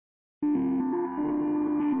We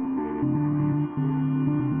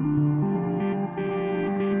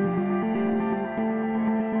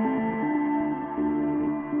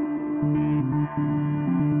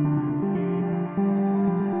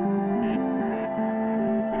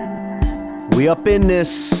up in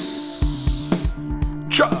this.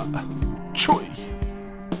 Choi.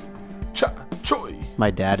 My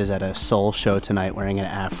dad is at a soul show tonight wearing an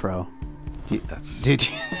afro. That's Do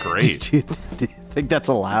great. you think that's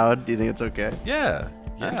allowed? Do you think it's okay? Yeah,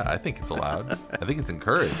 I think it's allowed. I think it's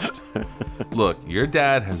encouraged. Look, your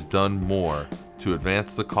dad has done more to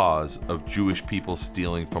advance the cause of Jewish people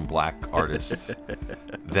stealing from black artists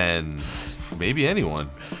than maybe anyone.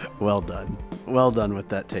 Well done. Well done with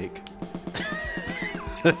that take.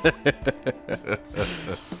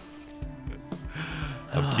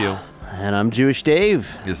 I'm Q. And I'm Jewish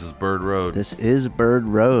Dave. This is Bird Road. This is Bird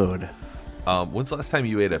Road. When's the last time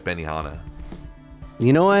you ate at Benihana?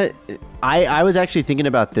 You know what? I was actually thinking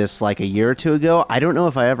about this like a year or two ago. I don't know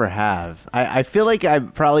if I ever have. I feel like I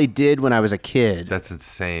probably did when I was a kid. That's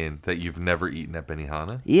insane that you've never eaten at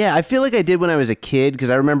Benihana. Yeah, I feel like I did when I was a kid because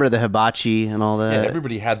I remember the hibachi and all that. Yeah,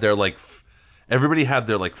 everybody had their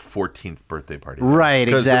 14th birthday party. Right,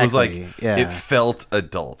 exactly. It was like, yeah. It felt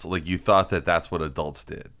adult. Like you thought that that's what adults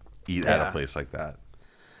did. Eat at a place like that.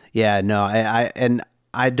 Yeah, no,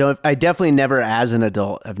 I definitely never as an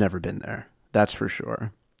adult have never been there. That's for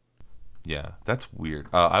sure. Yeah, that's weird.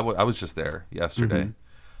 I was just there yesterday.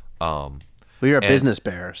 Mm-hmm. Well, you're a business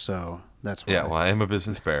bear, so that's why. Yeah, well, I am a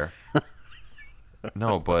business bear.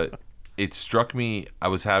 No, but it struck me. I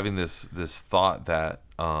was having this thought that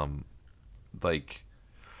like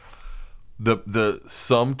the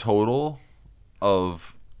sum total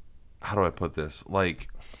of, how do I put this? Like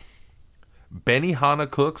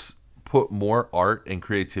Benihana cooks put more art and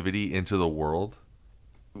creativity into the world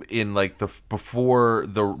in like before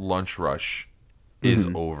the lunch rush is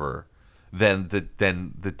over than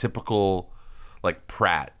the typical like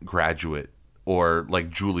Pratt graduate or like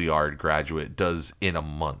Juilliard graduate does in a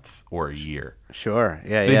month or a year. Sure.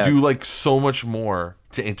 Yeah, They do like so much more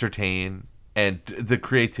to entertain, and the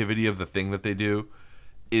creativity of the thing that they do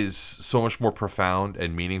is so much more profound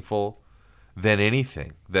and meaningful than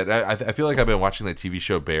anything. That I feel like I've been watching that TV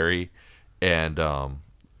show Barry, and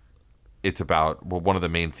it's about, well, one of the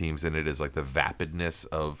main themes in it is like the vapidness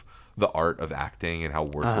of the art of acting and how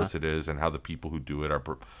worthless it is, and how the people who do it are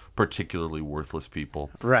particularly worthless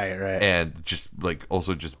people. Right. And just like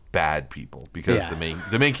also just bad people, because the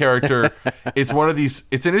main character, it's one of these,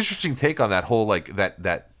 it's an interesting take on that whole like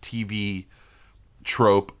that TV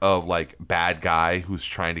trope of like bad guy who's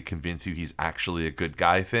trying to convince you he's actually a good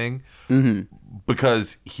guy thing,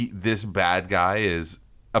 because this bad guy is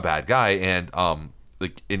a bad guy and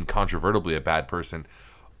like incontrovertibly a bad person,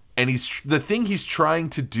 and the thing he's trying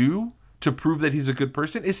to do to prove that he's a good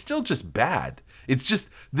person is still just bad. It's just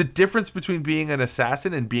the difference between being an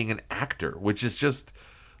assassin and being an actor, which is just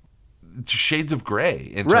shades of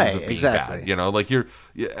gray in terms of being bad. You know, like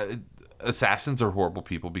assassins are horrible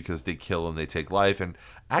people because they kill and they take life, and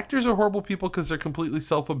actors are horrible people because they're completely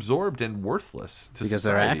self-absorbed and worthless to because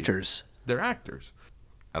society. they're actors. They're actors.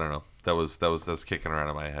 I don't know. That was kicking around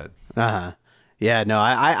in my head. Yeah, no,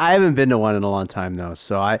 I haven't been to one in a long time though.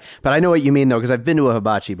 But I know what you mean though, because I've been to a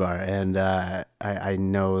hibachi bar, and I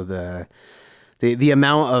know the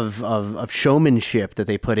amount of showmanship that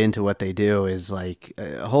they put into what they do is like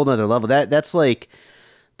a whole nother level. That's like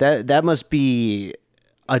that must be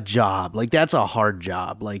a job. Like that's a hard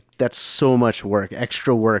job. Like that's so much work,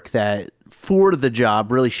 extra work that for the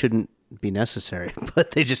job really shouldn't be necessary, but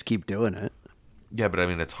they just keep doing it. Yeah, but I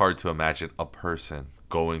mean, it's hard to imagine a person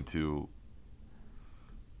going to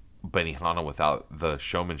Benihana without the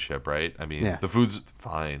showmanship, right? I mean, the food's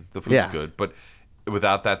fine, the food's good, but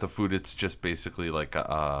without that, the food, it's just basically like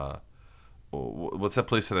what's that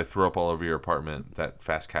place that I threw up all over your apartment? That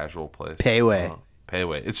fast casual place, Pei Wei. Pei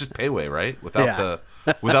Wei. It's just Pei Wei, right? Without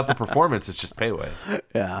the performance, it's just Pei Wei.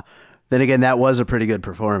 Yeah. Then again, that was a pretty good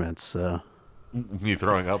performance. So me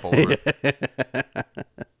throwing up all over.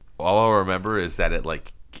 All I remember is that it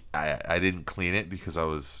like I didn't clean it because I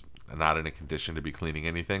was not in a condition to be cleaning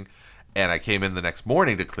anything, and I came in the next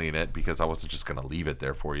morning to clean it because I wasn't just going to leave it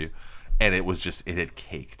there for you, and it had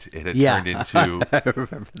caked. It had turned into I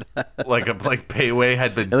remember that. like Pei Wei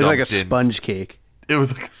had been. It looked like a sponge cake. It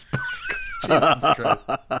was like a sponge. Jesus Christ!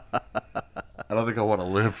 I don't think I want to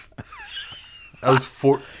live. I was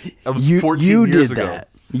 14 years ago. That.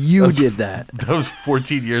 You did that. That was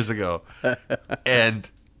 14 years ago, and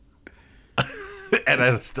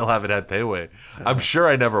I still haven't had Pei Wei. I'm sure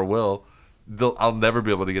I never will. I'll never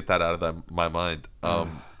be able to get that out of my mind.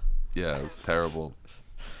 Yeah, it was terrible.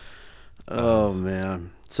 Oh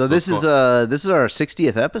man. So, So this it's is our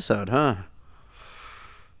 60th episode, huh?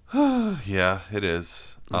 Yeah, it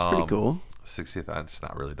is. That's pretty cool. 60th. It's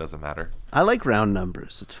not really. Doesn't matter. I like round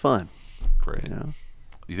numbers. It's fun. Great. You know?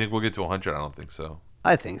 You think we'll get to 100? I don't think so.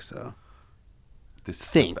 I think so. This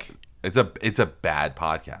Think. It's a bad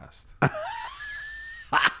podcast.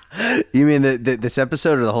 You mean this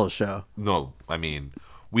episode or the whole show? No, I mean,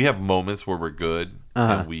 we have moments where we're good,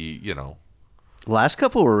 and we, Last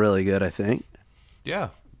couple were really good, I think. yeah.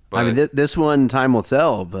 But I mean, this one, time will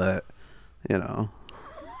tell, but, you know.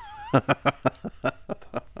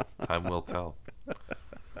 time will tell.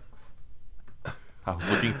 I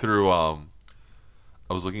was looking through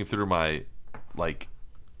my like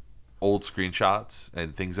old screenshots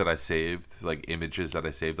and things that I saved, like images that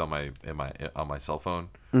I saved on my cell phone.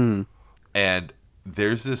 And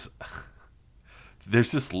there's this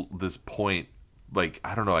point, like,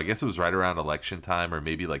 I don't know, I guess it was right around election time, or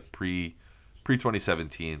maybe like pre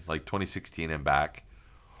 2017, like 2016 and back,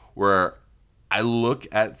 where I look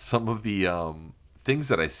at some of the things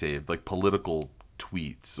that I saved, like political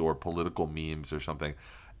tweets or political memes or something,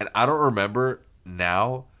 and I don't remember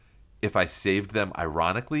now if I saved them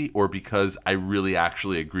ironically or because I really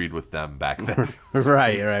actually agreed with them back then.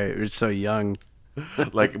 Right. You're so young.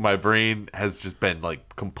 Like, my brain has just been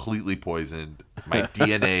like completely poisoned. My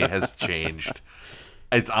DNA has changed.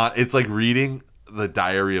 It's like reading the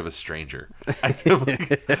diary of a stranger.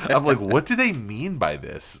 I'm like, what do they mean by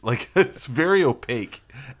this? Like, it's very opaque,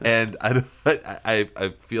 and I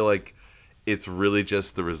feel like it's really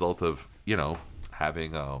just the result of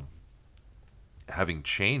having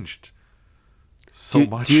changed so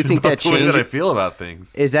much. Do you think about that the way that change- I feel about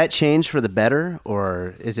things? Is that change for the better,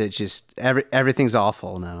 or is it just everything's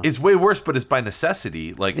awful now? It's way worse, but it's by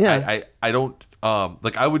necessity. Like, Yeah. I don't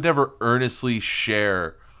like, I would never earnestly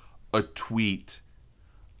share a tweet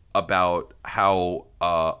about how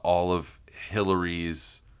all of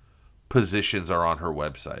Hillary's positions are on her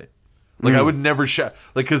website. Like, I would never share,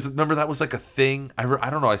 like, because remember that was like a thing. I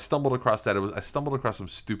don't know. I stumbled across that. I stumbled across some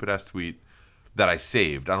stupid ass tweet that I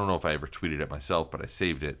saved. I don't know if I ever tweeted it myself, but I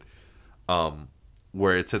saved it.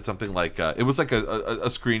 Where it said something like, it was like a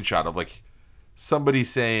screenshot of like somebody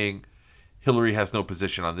saying Hillary has no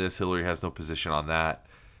position on this, Hillary has no position on that,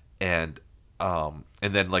 and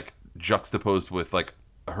then like juxtaposed with like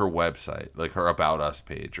her website, like her About Us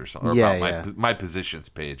page or something, or about my positions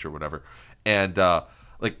page or whatever, and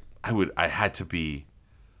like I had to be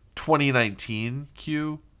 2019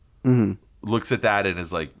 Q. Looks at that and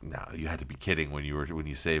is like, no, you had to be kidding when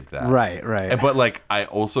you saved that. Right. But like, I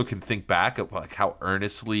also can think back of like how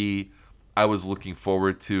earnestly I was looking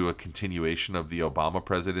forward to a continuation of the Obama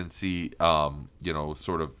presidency.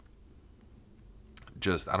 Sort of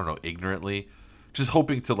just, I don't know, ignorantly, just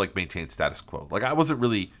hoping to like maintain status quo. Like, I wasn't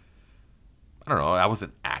really, I don't know, I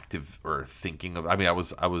wasn't active or thinking of. I mean, I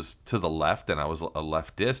was to the left and I was a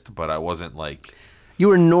leftist, but I wasn't like. You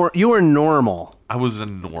were normal. I was a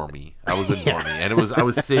normie. And I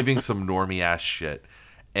was saving some normie ass shit,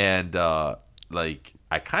 and like,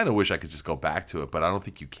 I kind of wish I could just go back to it, but I don't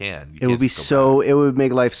think you can. It would be it would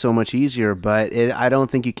make life so much easier, but I don't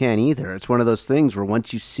think you can either. It's one of those things where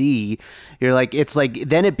once you see, you're like, it's like,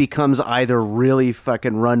 then it becomes either really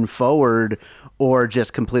fucking run forward or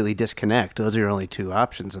just completely disconnect. Those are your only two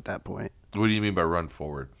options at that point. What do you mean by run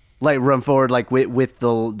forward? Like, run forward, like with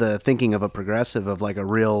the thinking of a progressive, of like a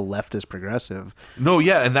real leftist progressive. No,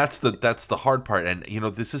 yeah, and that's the hard part. And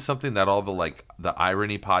this is something that all the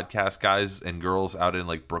Irony podcast guys and girls out in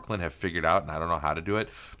like Brooklyn have figured out, and I don't know how to do it,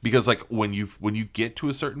 because like when you get to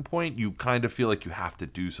a certain point, you kind of feel like you have to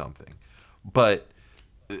do something. But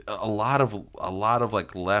a lot of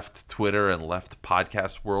like left Twitter and left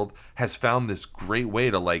podcast world has found this great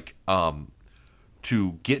way to like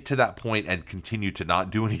to get to that point and continue to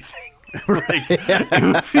not do anything. Like, it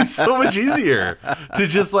would be so much easier to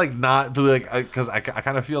just like not be like, because I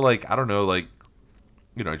kind of feel like, I don't know, like,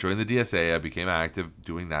 I joined the DSA, I became active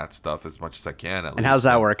doing that stuff as much as I can. And how's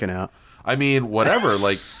that working out? I mean, whatever.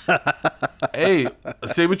 Like, hey,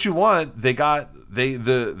 say what you want. They got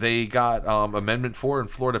Amendment 4 in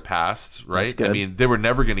Florida passed, right? That's good. I mean, they were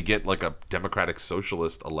never going to get like a Democratic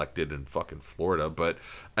Socialist elected in fucking Florida, but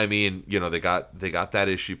I mean, they got that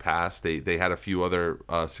issue passed. They had a few other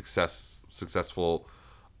successful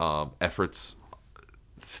efforts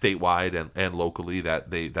statewide and locally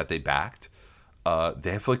that they backed.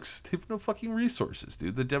 They have no fucking resources,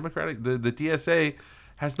 dude. The DSA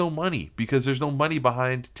has no money because there's no money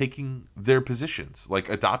behind taking their positions. Like,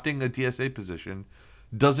 adopting a DSA position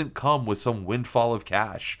doesn't come with some windfall of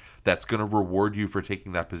cash that's going to reward you for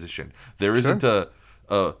taking that position. There isn't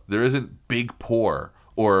there isn't Big Pour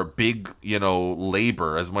or big,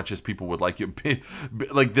 labor, as much as people would like you.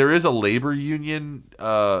 Like, there is a labor union,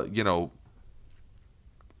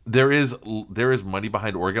 there is money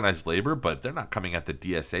behind organized labor, but they're not coming at the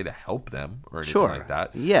DSA to help them or anything like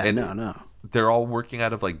that. Yeah, and no. They're all working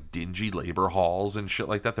out of like dingy labor halls and shit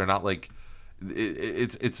like that. They're not like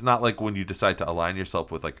it's not like when you decide to align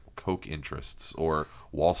yourself with like Koch interests or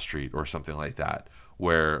Wall Street or something like that,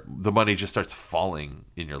 where the money just starts falling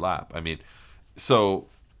in your lap. I mean, so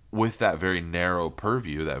with that very narrow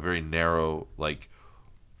purview, that very narrow, like,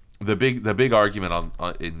 the big argument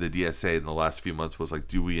on in the DSA in the last few months was like,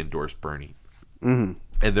 do we endorse Bernie? Mm-hmm.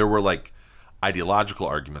 And there were like ideological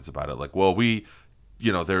arguments about it, like, well,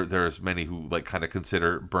 there's many who like kind of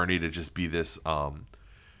consider Bernie to just be this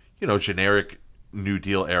generic New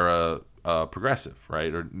Deal era progressive,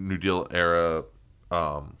 right? Or New Deal era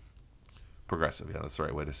progressive. Yeah, that's the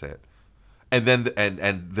right way to say it. And then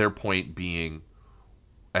and their point being,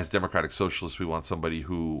 as democratic socialists, we want somebody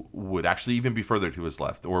who would actually even be further to his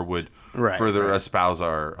left, or would further espouse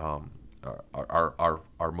our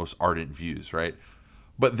most ardent views, right?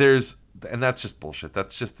 But and that's just bullshit.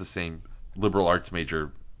 That's just the same liberal arts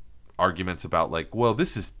major arguments about like, well,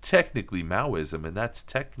 this is technically Maoism and that's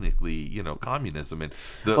technically communism, and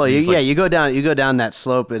you go down that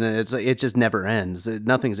slope and it just never ends.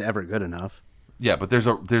 Nothing's ever good enough. Yeah, but there's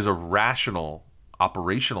a rational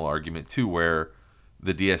operational argument too, where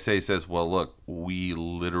the DSA says, well, look, we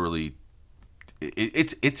literally,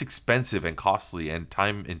 it's expensive and costly and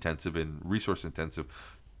time intensive and resource intensive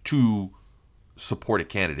to support a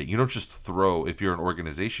candidate. You don't just throw, if you're an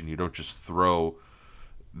organization, you don't just throw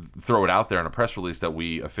it out there in a press release that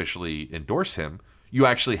we officially endorse him. You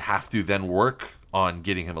actually have to then work on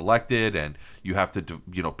getting him elected, and you have to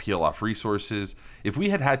peel off resources. If we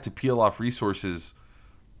had to peel off resources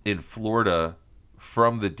in Florida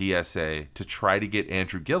from the DSA to try to get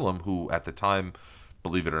Andrew Gillum, who at the time,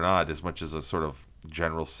 believe it or not, as much as a sort of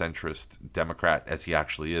general centrist Democrat as he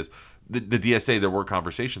actually is, the DSA, there were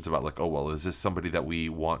conversations about like, oh, well, is this somebody that we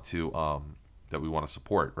want to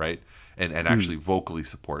support, right? And actually vocally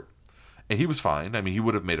support. And he was fine. I mean, he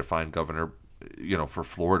would have made a fine governor, for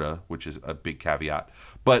Florida, which is a big caveat.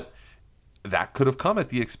 But that could have come at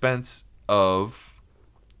the expense of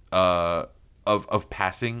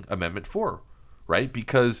passing Amendment 4, right?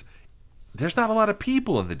 Because there's not a lot of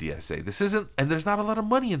people in the DSA. And there's not a lot of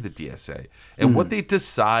money in the DSA. And what they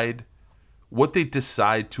decide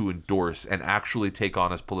to endorse and actually take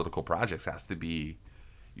on as political projects has to be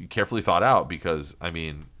carefully thought out, because I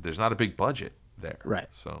mean, there's not a big budget there. Right.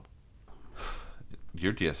 So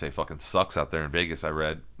your DSA fucking sucks out there in Vegas. I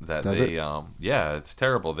read that Does they it? Yeah, it's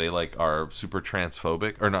terrible. They like are super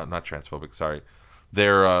transphobic, or not transphobic, sorry.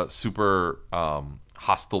 They're super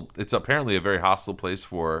hostile. It's apparently a very hostile place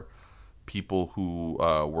for people who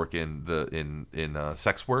work in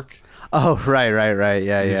sex work. Oh, right.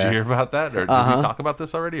 Yeah, Did you hear about that? Or did we talk about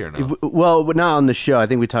this already, or no? Well, not on the show. I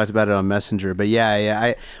think we talked about it on Messenger. But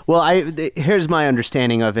yeah. Here's my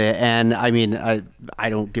understanding of it, and I mean, I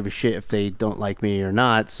don't give a shit if they don't like me or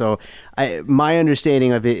not. So, my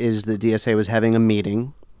understanding of it is the DSA was having a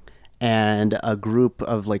meeting, and a group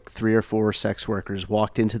of like 3 or 4 sex workers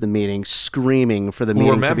walked into the meeting screaming for the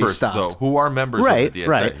meeting to be stopped. Though, who are members of the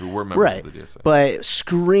DSA? Who were members of the DSA? But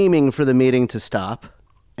screaming for the meeting to stop,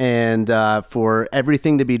 and for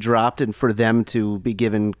everything to be dropped, and for them to be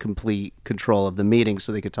given complete control of the meeting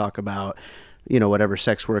so they could talk about, whatever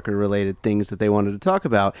sex worker related things that they wanted to talk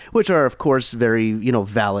about, which are of course very,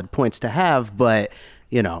 valid points to have, but,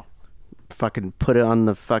 fucking put it on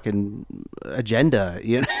the fucking agenda.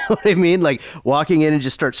 You know what I mean? Like walking in and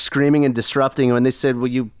just start screaming and disrupting. When they said, will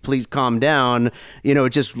you please calm down? It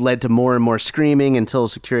just led to more and more screaming until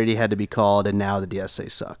security had to be called, and now the DSA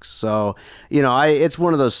sucks. So, it's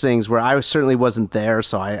one of those things where I certainly wasn't there,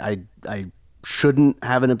 so I shouldn't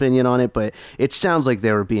have an opinion on it, but it sounds like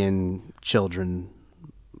they were being children.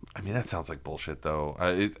 I mean, that sounds like bullshit, though.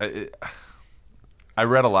 I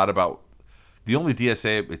read a lot about the only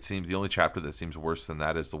DSA, it seems, the only chapter that seems worse than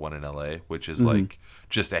that is the one in LA, which is like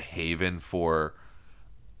just a haven for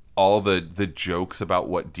all the jokes about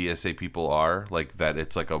what DSA people are. Like that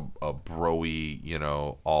it's like a bro-y,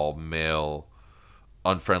 all male,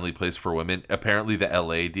 unfriendly place for women. Apparently the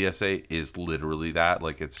LA DSA is literally that.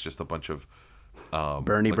 Like it's just a bunch of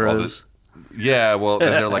Bernie like bros. Yeah, well,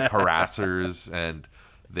 and they're like harassers, and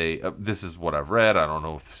they this is what I've read. I don't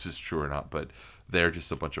know if this is true or not, but they're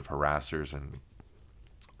just a bunch of harassers, and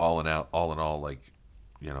all in all, like,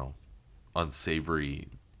 unsavory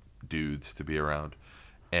dudes to be around.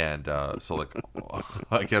 And so, like,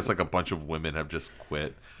 I guess like a bunch of women have just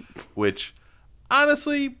quit, which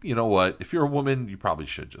honestly, you know what? If you're a woman, you probably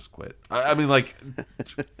should just quit. I mean, like,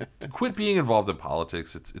 quit being involved in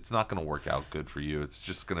politics. It's not going to work out good for you. It's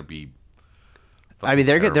just going to be. I mean,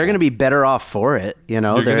 they're going to be better off for it. You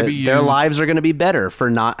know, their lives are going to be better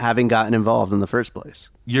for not having gotten involved in the first place.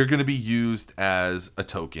 You're going to be used as a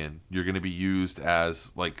token. You're going to be used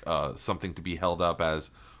as like something to be held up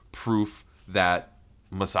as proof that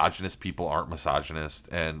misogynist people aren't misogynist,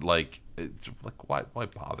 and like why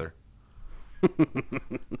bother?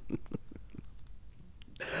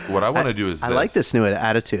 What I want to do is I like this new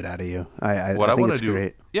attitude out of you. I think it's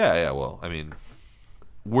great. Yeah. Well, I mean,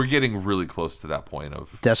 we're getting really close to that point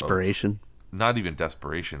of desperation. Not even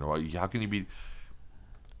desperation. How can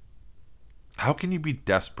you be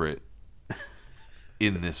desperate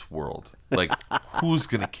in this world? Like, who's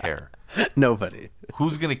gonna care? Nobody.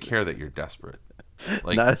 Who's gonna care that you're desperate?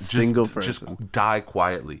 Like, not a single person. Just die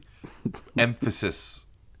quietly.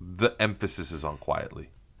 The emphasis is on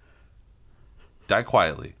quietly. Die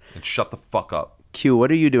quietly and shut the fuck up. Q,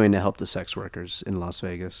 what are you doing to help the sex workers in Las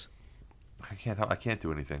Vegas? I can't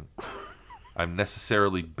do anything. I'm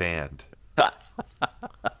necessarily banned from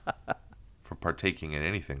partaking in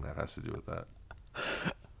anything that has to do with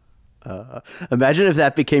that. Imagine if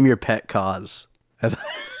that became your pet cause.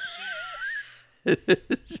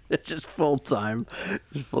 Just full time.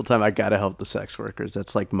 I gotta help the sex workers.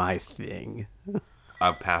 That's like my thing.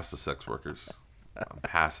 I'm past the sex workers. I'm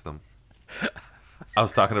past them. I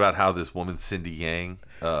was talking about how this woman, Cindy Yang,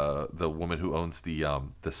 the woman who owns the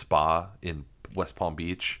spa in West Palm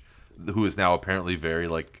Beach, who is now apparently very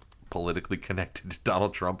like politically connected to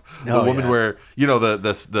Donald Trump. The woman where, you know,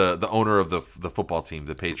 the owner of the football team,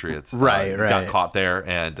 the Patriots, right, got caught there,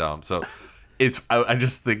 and so I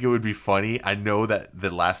just think it would be funny. I know that the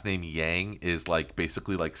last name Yang is like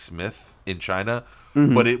basically like Smith in China,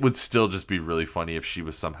 but it would still just be really funny if she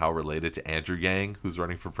was somehow related to Andrew Yang, who's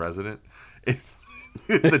running for president.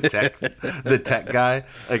 the tech guy.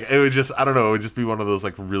 Like, it would just, I don't know, it would just be one of those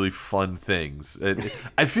like really fun things.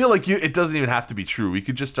 I feel like it doesn't even have to be true. We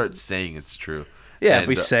could just start saying it's true. Yeah, if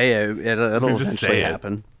we say it'll eventually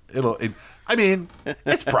happen. I mean,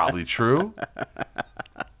 it's probably true.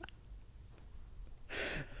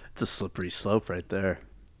 It's a slippery slope right there.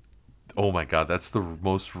 Oh my God, that's the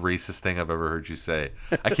most racist thing I've ever heard you say.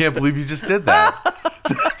 I can't believe you just did that.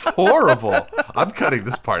 That's horrible. I'm cutting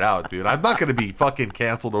this part out, dude. I'm not going to be fucking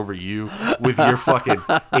canceled over you with your fucking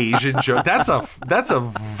Asian joke. That's a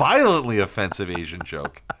violently offensive Asian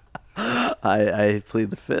joke. I plead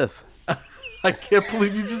the fifth. I can't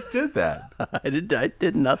believe you just did that. I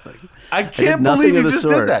did nothing. I can't believe you just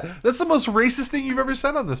did that. That's the most racist thing you've ever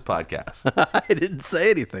said on this podcast. I didn't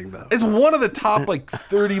say anything, though. It's one of the top, like,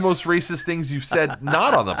 30 most racist things you've said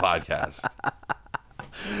not on the podcast.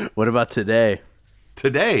 What about today?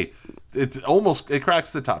 Today, it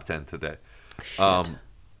cracks the top 10 today. That's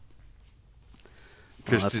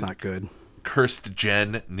not good.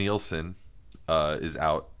 Kirstjen Nielsen is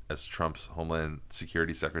out as Trump's Homeland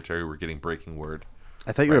Security Secretary. We're getting breaking word.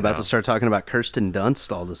 I thought you were about to start talking about Kirsten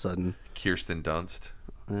Dunst all of a sudden. Kirsten Dunst.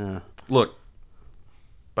 Yeah. Look,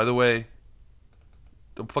 by the way,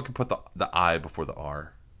 don't fucking put the I before the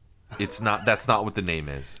R. It's not. That's not what the name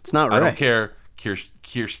is. It's not right. I don't care.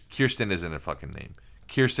 Kirsten isn't a fucking name.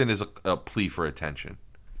 Kirsten is a plea for attention.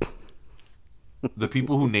 The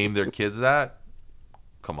people who name their kids that,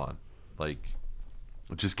 come on, like,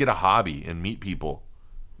 just get a hobby and meet people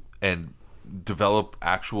and develop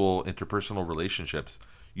actual interpersonal relationships.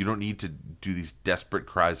 You don't need to do these desperate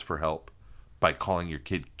cries for help by calling your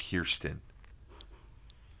kid Kirsten.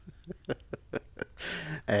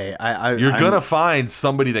 Hey, you're gonna find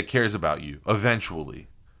somebody that cares about you eventually.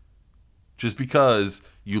 Just because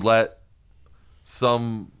you let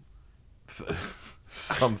some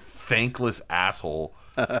thankless asshole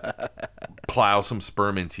plow some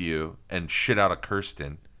sperm into you and shit out a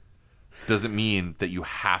Kirsten doesn't mean that you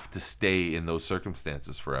have to stay in those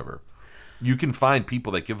circumstances forever. You can find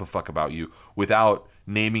people that give a fuck about you without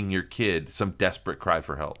naming your kid some desperate cry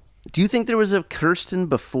for help. Do you think there was a Kirsten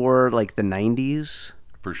before, like, the 90s?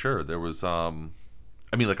 For sure. There was,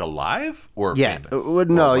 like, alive or famous?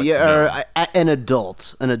 No, like, or an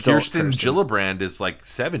adult. Kirsten Gillibrand is, like,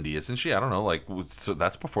 70, isn't she? I don't know. Like, so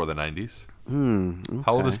that's before the 90s. Okay.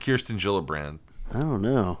 How old is Kirsten Gillibrand? I don't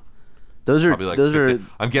know. Those are like those 50,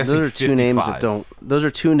 I'm guessing those are 55. two names that don't. Those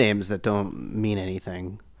are two names that don't mean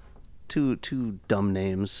anything. Two dumb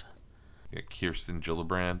names. Yeah, Kirsten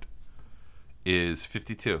Gillibrand is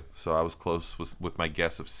 52, so I was close with my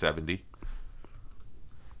guess of 70.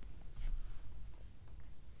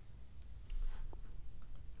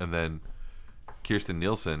 And then Kirsten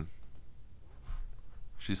Nielsen,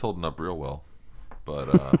 she's holding up real well.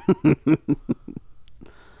 but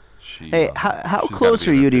she. Hey, how she's gotta close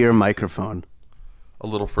be are in her you to your 50s. microphone? A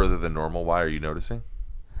little further than normal. Why are you noticing?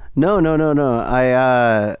 No.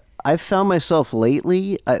 I found myself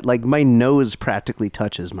lately, like my nose practically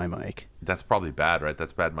touches my mic. That's probably bad, right?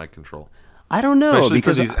 That's bad mic control. I don't know Especially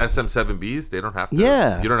because for these SM7Bs, they don't have to.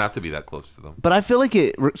 Yeah. You don't have to be that close to them. but I feel like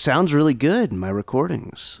it sounds really good in my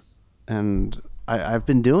recordings, and I've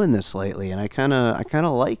been doing this lately, and I kind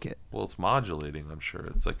of like it. Well, it's modulating, I'm sure.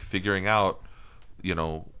 It's like figuring out,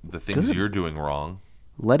 the things Good. you're doing wrong.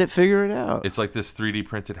 Let it figure it out. It's like this 3D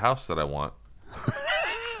printed house that I want.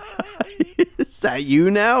 Is that you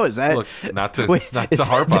now? Is that Look, not to Wait, not is to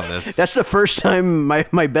harp that- on this. That's the first time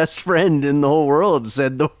my best friend in the whole world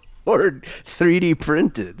said the word 3D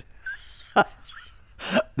printed.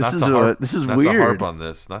 This is not weird. to harp on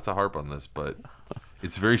this. Not to harp on this, but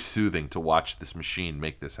it's very soothing to watch this machine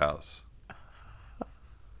make this house.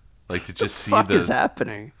 Like to just see What is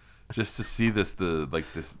happening? just to see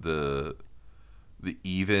the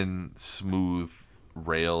even smooth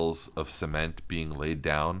rails of cement being laid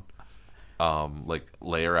down, like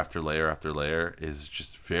layer after layer after layer, is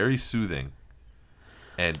just very soothing.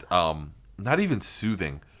 And not even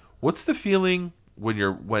soothing. What's the feeling when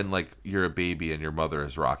you're a baby and your mother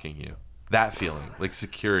is rocking you? That feeling, like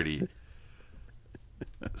security.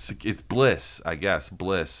 It's bliss, I guess.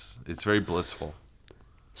 Bliss. It's very blissful.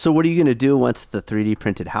 So what are you going to do once the 3D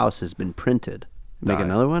printed house has been printed? Make Die.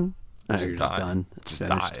 another one? Oh, Just you're just die. done. It's Just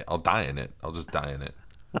finished. die. I'll die in it. I'll just die in it.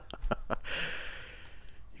 You're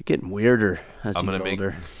getting weirder as I'm you gonna get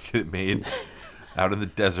older. get it made out in the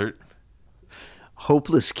desert.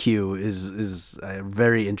 Hopeless Q is a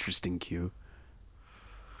very interesting Q.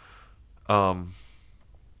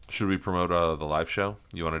 Should we promote the live show?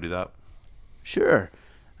 You want to do that? Sure.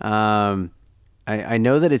 I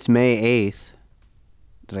know that it's May 8th.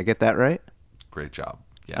 Did I get that right? Great job.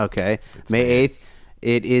 Yeah. Okay. It's May 8th.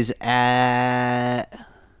 It is at...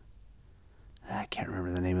 I can't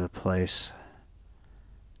remember the name of the place.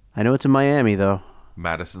 I know it's in Miami, though.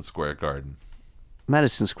 Madison Square Garden.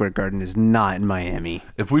 Madison Square Garden is not in Miami.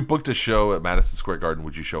 If we booked a show at Madison Square Garden,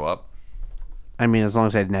 would you show up? I mean, as long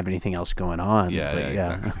as I didn't have anything else going on. Yeah, but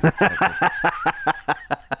exactly.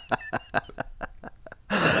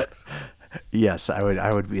 Yes,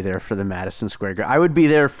 I would be there for the Madison Square Garden. I would be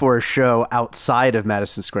there for a show outside of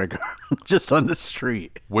Madison Square Garden, just on the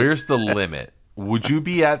street. Where's the limit? Would you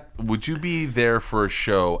be there for a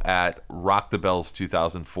show at Rock the Bells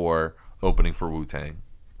 2004 opening for Wu-Tang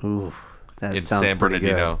Ooh, that in sounds San pretty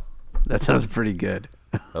Bernardino? good. That sounds pretty good.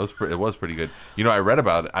 It was pretty good. I read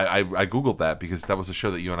about it. I googled that because that was a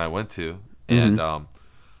show that you and I went to, and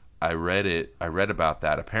I read about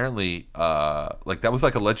that. Apparently, that was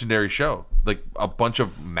like a legendary show. Like a bunch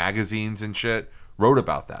of magazines and shit wrote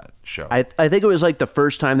about that show. I think it was like the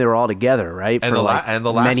first time they were all together, right? And for the like and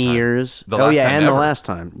the last many time. years. The last time and ever. the last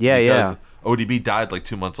time. Yeah, Because yeah. ODB died like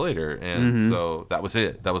 2 months later, and so that was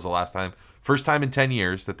it. That was the last time. First time in 10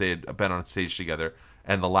 years that they had been on stage together,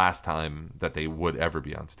 and the last time that they would ever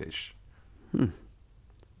be on stage.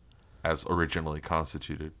 As originally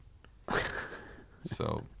constituted.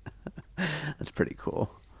 So, That's pretty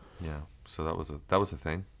cool. yeah. So that was a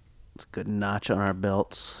thing. It's a good notch on our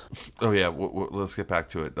belts. Oh yeah, let's get back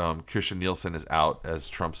to it. Kirstjen Nielsen is out as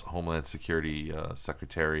Trump's Homeland Security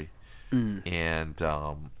secretary, and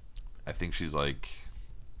I think she's like,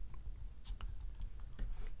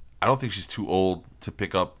 I don't think she's too old to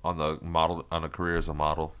pick up on a career as a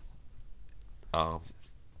model.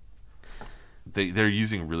 They're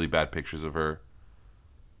using really bad pictures of her.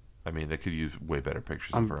 I mean, they could use way better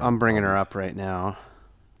pictures of her. I'm bringing her up right now.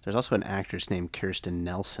 There's also an actress named Kirsten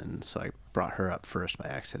Nelson, so I brought her up first by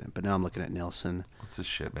accident. But now I'm looking at Nelson. What's this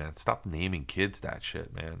shit, man? Stop naming kids that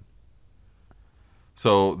shit, man.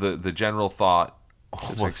 So the general thought Looks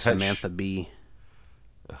was like that Samantha Bee.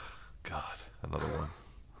 God, another one.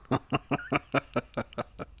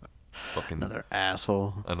 Fucking Another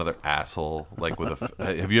asshole. another asshole. Like with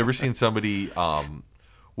have you ever seen somebody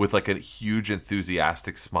with like a huge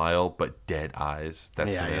enthusiastic smile but dead eyes?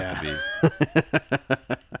 That's Yeah, Samantha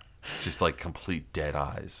Bee. Just like complete dead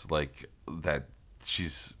eyes. Like that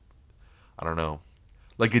she's, I don't know,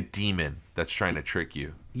 like a demon that's trying to trick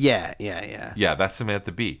you. Yeah. Yeah, that's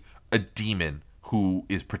Samantha Bee. A demon who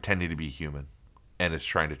is pretending to be human and is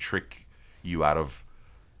trying to trick you out of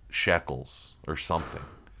shekels or something.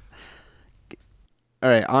 All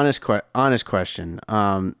right, honest question.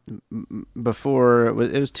 Before it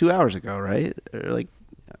was 2 hours ago, right? Or like,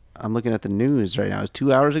 I'm looking at the news right now. It was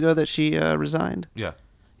 2 hours ago that she resigned. Yeah.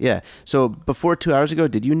 Yeah. So before 2 hours ago,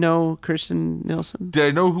 did you know Kirsten Nielsen? Did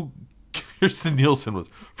I know who Kirstjen Nielsen was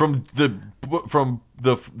from the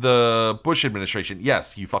Bush administration.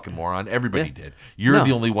 Yes, you fucking moron. Everybody did. You're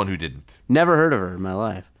the only one who didn't. Never heard of her in my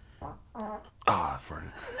life. Ah,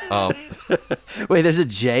 farted. Wait, there's a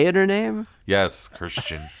J in her name? Yes,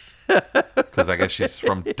 Christian. Because I guess she's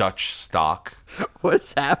from Dutch stock.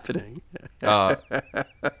 What's happening?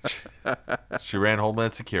 She ran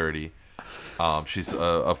Homeland Security. She's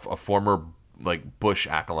a former like Bush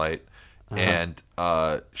acolyte, and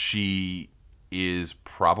she is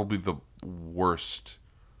probably the worst,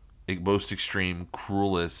 most extreme,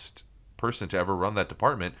 cruelest person to ever run that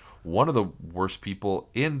department. One of the worst people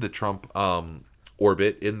in the Trump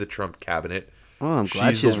orbit, in the Trump cabinet. Oh, I'm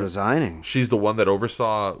glad she's resigning. She's the one that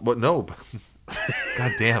oversaw. What? No.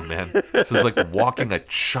 God damn, man. This is like walking a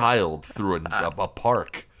child through a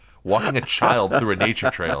park. Walking a child through a nature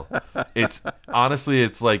trail. It's honestly,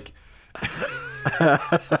 it's like.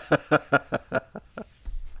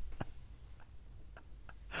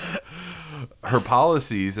 Her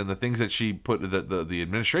policies and the things that she put, the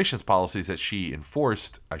administration's policies that she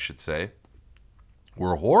enforced, I should say,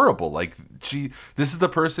 were horrible. Like, this is the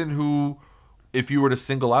person who, if you were to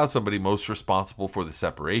single out somebody most responsible for the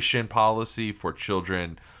separation policy, for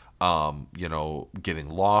children, getting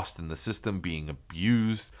lost in the system, being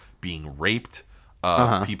abused, being raped,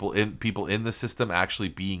 people in the system actually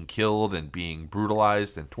being killed and being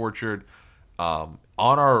brutalized and tortured, on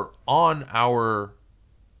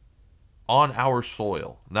our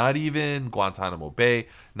soil. Not even Guantanamo Bay,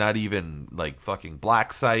 not even like fucking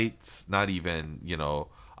black sites, not even,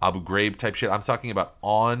 Abu Ghraib type shit. I'm talking about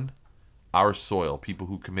on our soil, people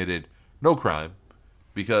who committed no crime,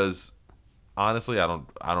 because honestly, I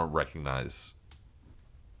don't recognize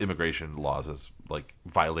immigration laws as like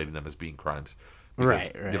violating them as being crimes. Because,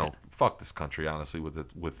 right. Fuck this country, honestly, with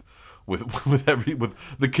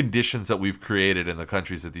the conditions that we've created in the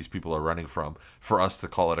countries that these people are running from. For us to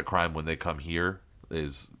call it a crime when they come here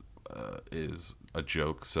is a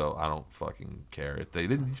joke. So I don't fucking care.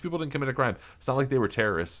 These people didn't commit a crime. It's not like they were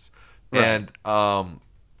terrorists, right.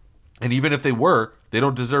 And even if they were, they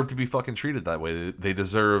don't deserve to be fucking treated that way. They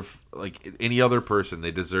deserve, like any other person,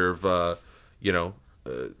 they deserve,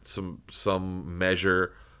 some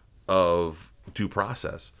measure of due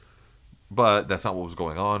process. But that's not what was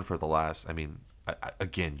going on for the last. I mean,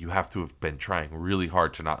 again, you have to have been trying really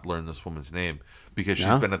hard to not learn this woman's name, because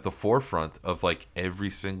she's been at the forefront of like every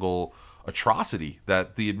single atrocity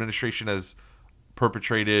that the administration has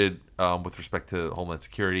perpetrated with respect to Homeland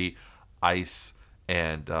Security, ICE,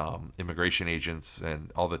 and immigration agents,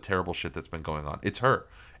 and all the terrible shit that's been going on. It's her.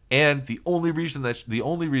 And the only reason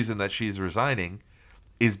that she's resigning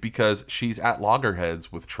is because she's at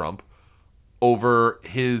loggerheads with Trump over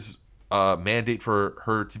his mandate for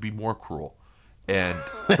her to be more cruel. And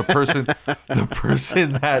the person that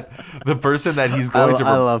he's going to.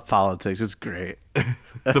 I love politics. It's great.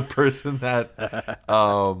 The person that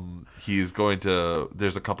he's going to.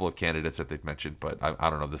 There's a couple of candidates that they've mentioned, but I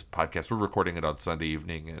don't know. This podcast, we're recording it on Sunday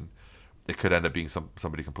evening, and it could end up being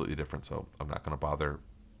somebody completely different. So I'm not going to bother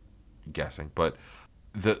guessing. But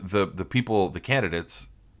the people, the candidates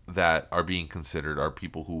that are being considered are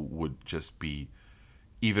people who would just be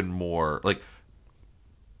even more like.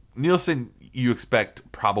 Nielsen, you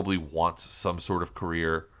expect, probably wants some sort of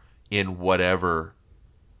career in whatever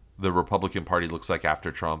the Republican Party looks like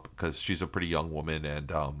after Trump, because she's a pretty young woman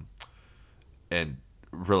and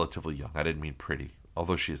relatively young. I didn't mean pretty,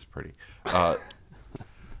 although she is pretty.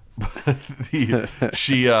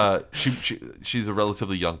 She's a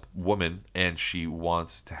relatively young woman, and she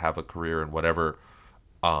wants to have a career in whatever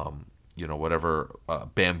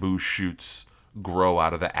bamboo shoots grow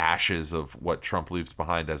out of the ashes of what Trump leaves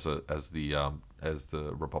behind as the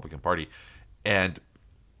Republican Party. And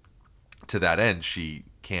to that end, she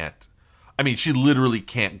literally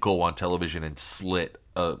can't go on television and slit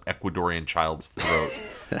a Ecuadorian child's throat.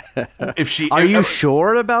 If she Are you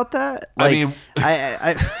sure about that? Like,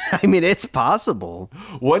 I mean, it's possible.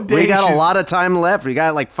 One day we got a lot of time left. We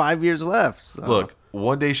got like 5 years left. So. Look,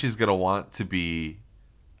 one day she's gonna want to be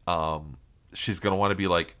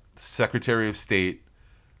like Secretary of State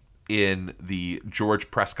in the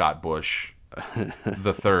George Prescott Bush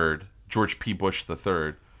the third, George P. Bush the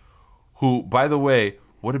third, who, by the way,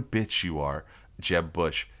 what a bitch you are, Jeb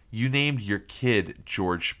Bush. You named your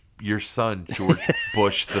son George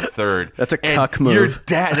Bush the third. That's a cuck move.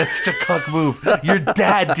 That's such a cuck move. Your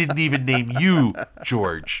dad didn't even name you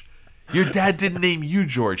George. Your dad didn't name you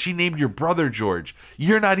George. He named your brother George.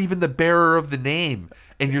 You're not even the bearer of the name.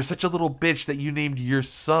 And you're such a little bitch that you named your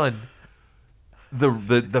son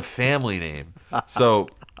the family name. So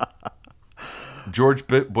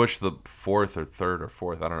Bush the fourth or third or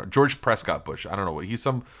fourth. I don't know. George Prescott Bush. I don't know what he's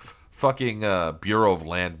some fucking Bureau of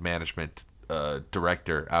Land Management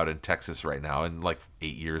director out in Texas right now. In like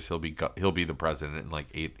 8 years, he'll be the president in like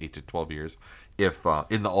 8 to 12 years. If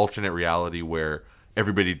in the alternate reality where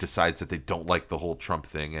everybody decides that they don't like the whole Trump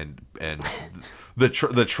thing, and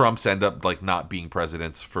the Trumps end up like not being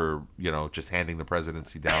presidents for just handing the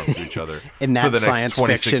presidency down to each other in that for the science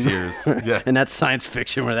next 26 fiction. years. Yeah, in that science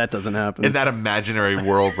fiction where that doesn't happen. in that imaginary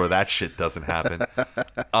world where that shit doesn't happen.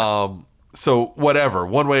 So whatever,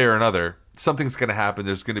 one way or another, something's going to happen.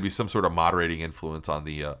 There's going to be some sort of moderating influence on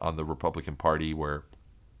the Republican Party where,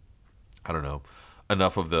 I don't know,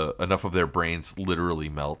 enough of their brains literally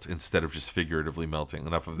melt instead of just figuratively melting.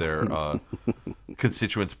 Enough of their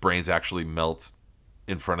constituents' brains actually melt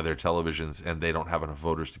in front of their televisions, and they don't have enough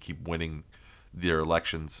voters to keep winning their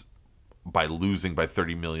elections by losing by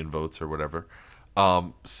 30 million votes or whatever.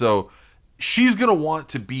 So she's going to want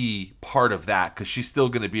to be part of that because she's still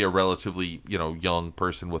going to be a relatively, young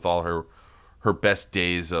person with all her best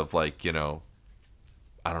days of like, I don't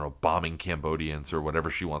know, bombing Cambodians or whatever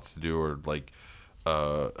she wants to do, or like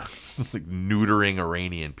like neutering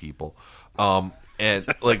Iranian people.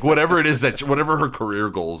 And like whatever it is whatever her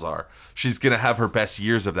career goals are, she's going to have her best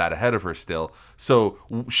years of that ahead of her still. So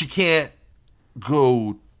she can't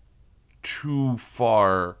go too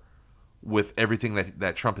far with everything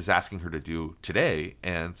that Trump is asking her to do today.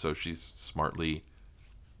 And so she's smartly,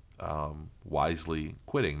 wisely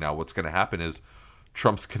quitting. Now what's going to happen is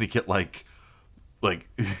Trump's going to get like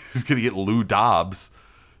he's going to get Lou Dobbs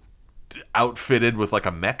outfitted with like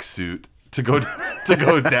a mech suit to go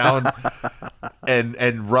down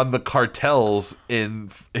and run the cartels in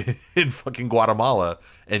fucking Guatemala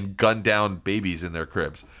and gun down babies in their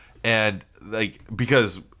cribs. And like,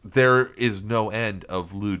 because there is no end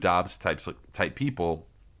of Lou Dobbs type people,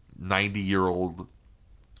 90-year-old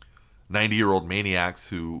maniacs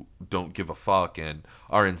who don't give a fuck and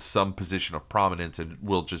are in some position of prominence and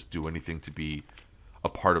will just do anything to be a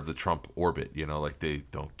part of the Trump orbit. Like they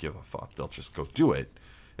don't give a fuck. They'll just go do it.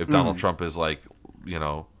 If Donald Trump is like,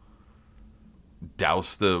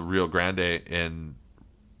 douse the Rio Grande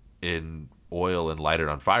in oil and light it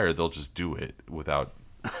on fire, they'll just do it without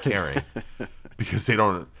caring because they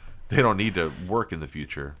don't need to work in the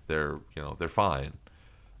future. They're fine.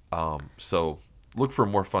 So look for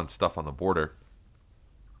more fun stuff on the border.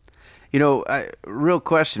 Real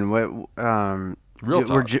question. Real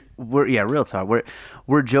talk. Real talk.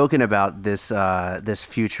 We're joking about this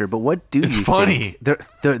future, but what do you funny. think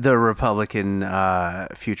the Republican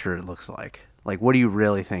future looks like? Like, what do you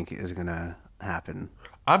really think is going to happen?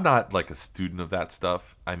 I'm not like a student of that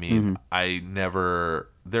stuff. I mean, there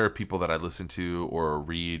are people that I listen to or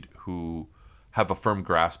read who have a firm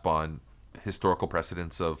grasp on historical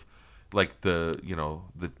precedents of like the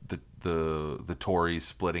Tories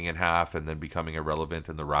splitting in half and then becoming irrelevant,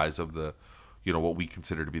 and the rise of the what we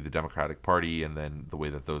consider to be the Democratic Party, and then the way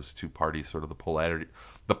that those two parties, sort of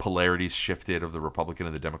the polarities shifted of the Republican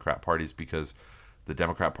and the Democrat parties, because the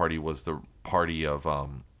Democrat Party was the party of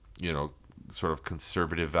sort of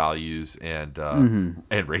conservative values and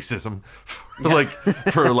racism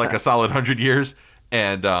for like a solid 100 years,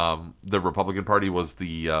 and the Republican Party was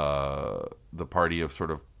the party of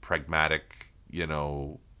sort of pragmatic,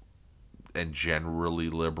 and generally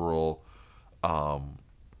liberal,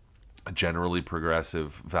 generally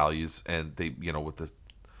progressive values. And they, with the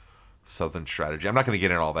Southern strategy, I'm not going to get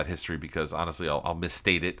into all that history because honestly I'll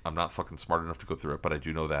misstate it. I'm not fucking smart enough to go through it, but I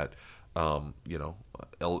do know that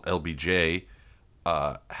LBJ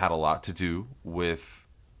had a lot to do with,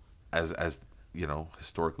 as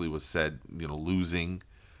historically was said, losing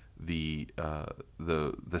the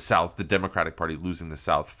South, the Democratic Party losing the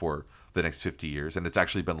South for the next 50 years. And it's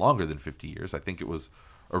actually been longer than 50 years. I think it was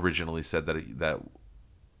originally said that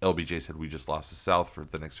LBJ said we just lost the South for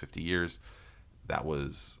the next 50 years. That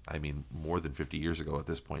was, more than 50 years ago at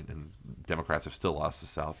this point, and Democrats have still lost the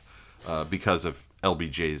South because of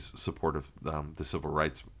LBJ's support of the civil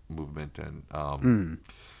rights movement. And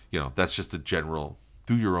that's just a general,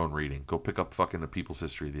 do your own reading. Go pick up fucking The People's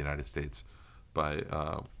History of the United States by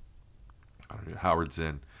Howard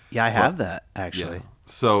Zinn. Yeah, I have that actually. Yeah.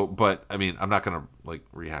 So, but I'm not gonna like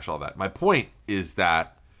rehash all that. My point is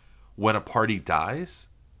that when a party dies,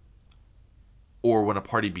 or when a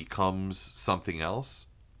party becomes something else,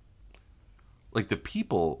 like the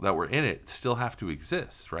people that were in it still have to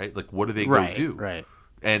exist, right? Like, what do they go do? Right.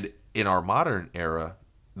 And in our modern era,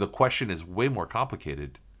 the question is way more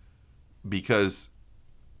complicated, because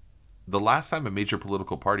the last time a major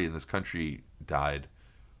political party in this country died,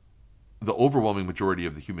 the overwhelming majority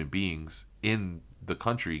of the human beings in the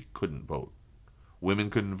country couldn't vote. women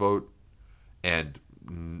couldn't vote, and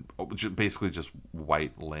basically just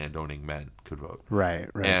white landowning men could vote. Right.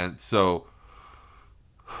 And so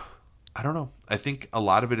I don't know. I think a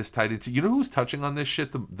lot of it is tied into, you know, who's touching on this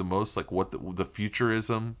shit the most, like what the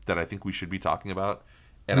futurism that I think we should be talking about.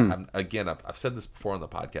 And I've said this before on the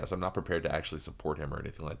podcast. I'm not prepared to actually support him or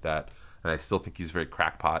anything like that. And I still think he's very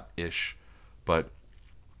crackpot-ish, but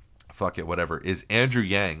fuck it, whatever. Is Andrew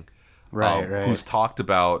Yang, right. who's talked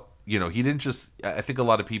about, you know, he didn't just, I think a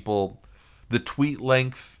lot of people, the tweet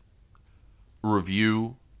length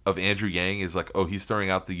review of Andrew Yang is like, oh, he's throwing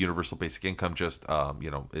out the universal basic income, just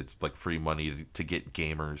you know, it's like free money to get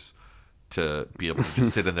gamers to be able to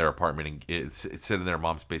just sit in their apartment and sit in their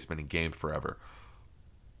mom's basement and game forever.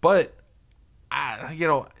 But you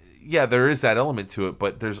know, yeah, there is that element to it,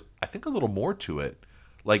 but there's, I think, a little more to it.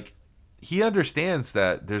 Like, he understands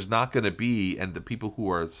that there's not going to be, and the people who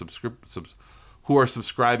are subscribing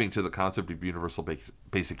to the concept of universal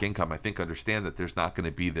basic income, I think, understand that there's not going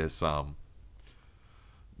to be this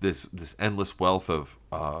this endless wealth of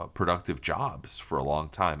productive jobs for a long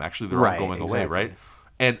time. Actually, they're all going away, right?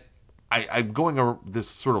 And I'm going this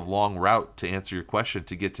sort of long route to answer your question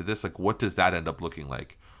to get to this. Like, what does that end up looking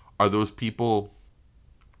like? Are those people,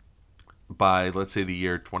 by, let's say, the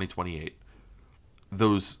year 2028,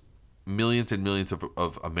 those millions and millions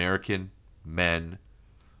of American men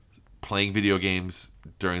playing video games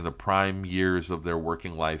during the prime years of their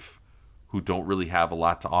working life, who don't really have a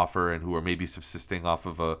lot to offer and who are maybe subsisting off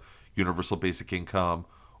of a universal basic income,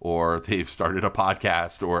 or they've started a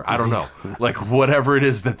podcast, or I don't know, like whatever it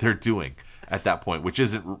is that they're doing at that point, which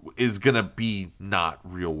is going to be not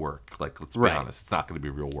real work. Like, let's be honest, it's not going to be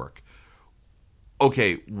real work.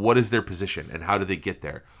 Okay, what is their position and how do they get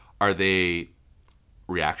there? Are they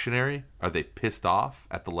reactionary? Are they pissed off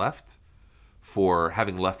at the left for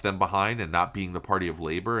having left them behind and not being the party of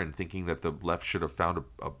labor, and thinking that the left should have found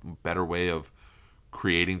a better way of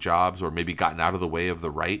creating jobs, or maybe gotten out of the way of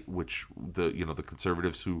the right, which the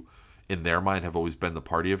conservatives, who in their mind have always been the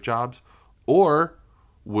party of jobs? Or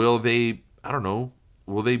will they, I don't know,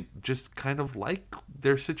 will they just kind of like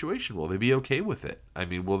their situation? Will they be okay with it? I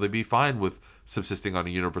mean, will they be fine with subsisting on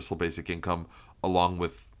a universal basic income along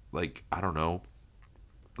with, like, I don't know,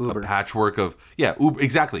 Uber. A patchwork of Uber,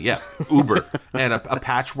 exactly, Uber, and a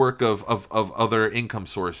patchwork of other income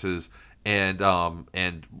sources and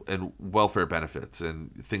welfare benefits and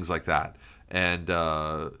things like that, and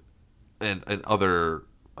other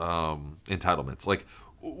entitlements. Like,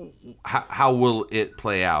 how will it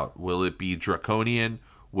play out? Will it be draconian?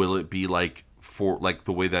 Will it be like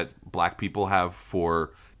the way that black people have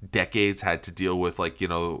for decades had to deal with, like, you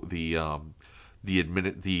know, the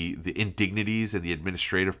indignities and the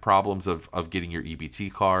administrative problems of getting your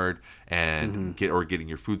EBT card and getting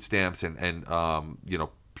your food stamps, and you know,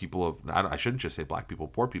 people of, I shouldn't just say black people,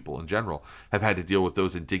 poor people in general have had to deal with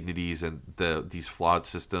those indignities and these flawed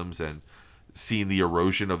systems, and seeing the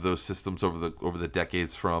erosion of those systems over the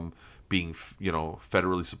decades, from being, you know,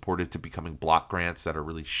 federally supported to becoming block grants that are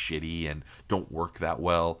really shitty and don't work that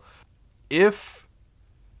well. If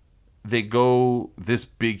they go this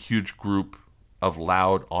big huge group of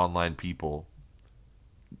loud online people,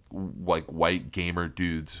 like white gamer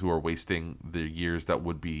dudes who are wasting their years that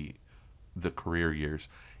would be the career years,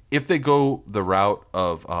 if they go the route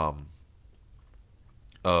of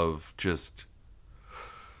just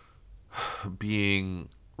being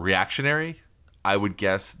reactionary, I would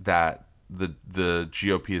guess that the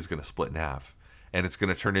GOP is going to split in half, and it's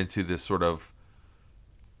going to turn into this sort of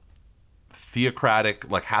theocratic,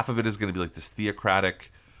 like half of it is going to be like this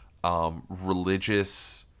theocratic,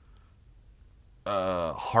 religious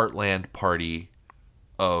heartland party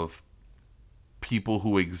of people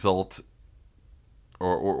who exalt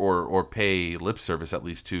or pay lip service, at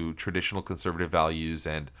least, to traditional conservative values,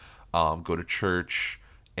 and go to church,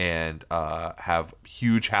 and have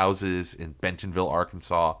huge houses in Bentonville,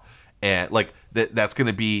 Arkansas, and like that's going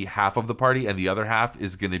to be half of the party, and the other half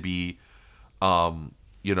is going to be,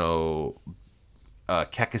 you know,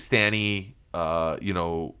 Kekistani, you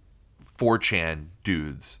know, 4chan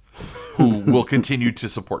dudes who will continue to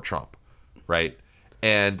support Trump, right?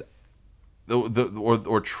 And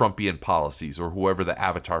or Trumpian policies, or whoever the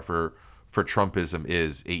avatar for Trumpism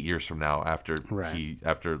is 8 years from now, after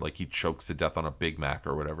he chokes to death on a Big Mac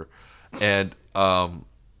or whatever. And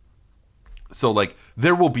so, like,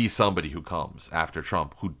 there will be somebody who comes after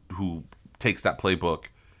Trump who takes that playbook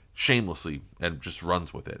shamelessly and just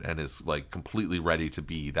runs with it, and is like completely ready to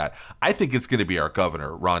be that. I think it's going to be our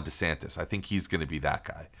governor, Ron DeSantis. I think he's going to be that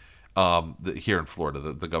guy here in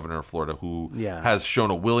Florida, the governor of Florida, who has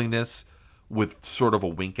shown a willingness, with sort of a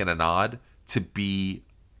wink and a nod, to be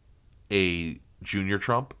a Junior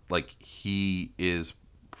Trump. Like, he is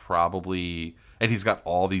probably, and he's got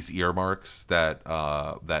all these earmarks that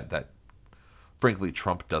that frankly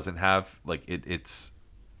Trump doesn't have. Like, it's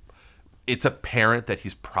apparent that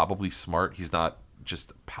he's probably smart. He's not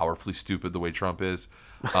just powerfully stupid the way Trump is.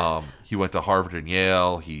 He went to Harvard and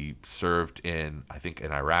Yale. He served in, I think,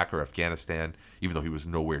 in Iraq or Afghanistan, even though he was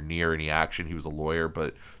nowhere near any action. He was a lawyer,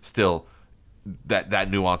 but still,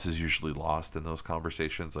 that nuance is usually lost in those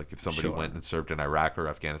conversations. Like, if somebody went and served in Iraq or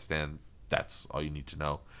Afghanistan, that's all you need to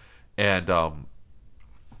know. And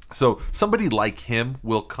so somebody like him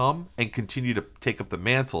will come and continue to take up the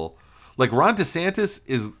mantle. Like, Ron DeSantis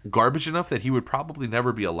is garbage enough that he would probably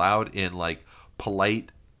never be allowed in, like,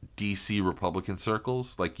 polite DC Republican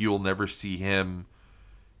circles. Like, you'll never see him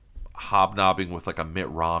hobnobbing with, like, a Mitt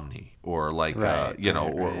Romney or, like,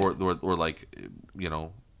 or like, you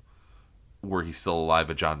know, were he still alive,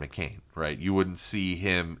 a John McCain, right? You wouldn't see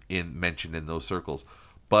him mentioned in those circles.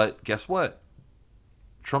 But guess what?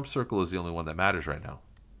 Trump's circle is the only one that matters right now.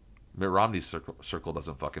 Mitt Romney's circle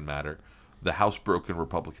doesn't fucking matter. The housebroken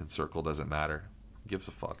Republican circle doesn't matter. Gives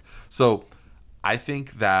a fuck. So I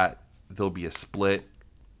think that there'll be a split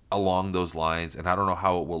along those lines, and I don't know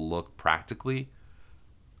how it will look practically.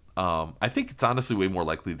 I think it's honestly way more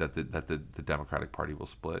likely that the Democratic Party will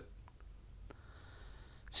split.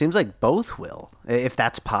 Seems like both will, if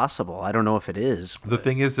that's possible. I don't know if it is. The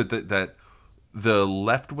thing is that the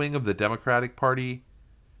left wing of the Democratic Party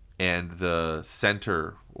and the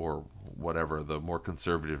center, or whatever, the more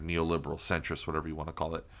conservative, neoliberal, centrist, whatever you want to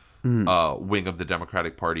call it, wing of the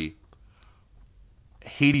Democratic Party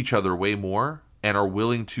hate each other way more and are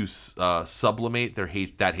willing to sublimate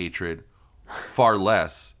that hatred far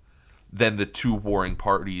less than the two warring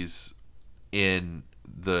parties in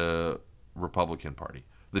the Republican Party,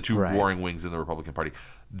 the two warring wings in the Republican Party.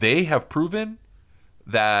 They have proven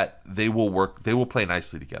that they will play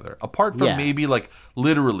nicely together. Apart from maybe, like,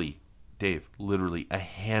 literally a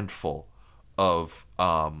handful of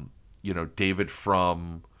David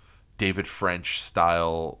French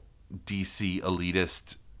style DC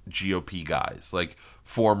elitist GOP guys, like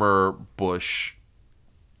former Bush,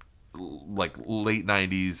 like late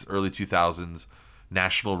 90s, early 2000s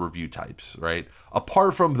National Review types, right?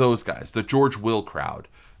 Apart from those guys, the George Will crowd,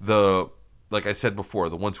 like I said before,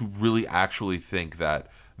 the ones who really actually think that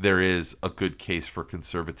there is a good case for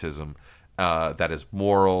conservatism that is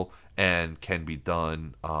moral and can be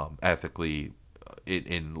done ethically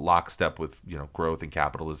in lockstep with, you know, growth and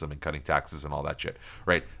capitalism and cutting taxes and all that shit,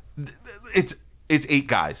 right? It's 8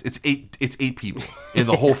 guys. It's eight people in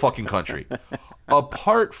the whole fucking country.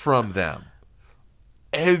 Apart from them,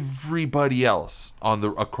 everybody else on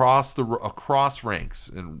across ranks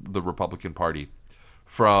in the Republican Party,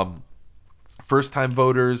 from first-time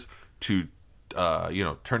voters to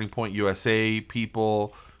Turning Point USA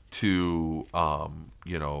people to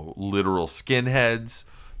literal skinheads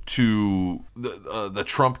to the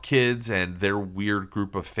Trump kids and their weird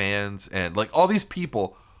group of fans, and like all these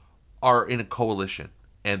people are in a coalition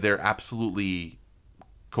and they're absolutely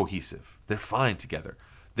cohesive. They're fine together.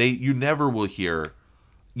 You'll never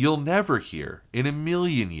hear in a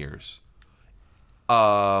million years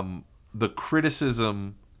the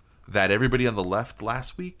criticism that everybody on the left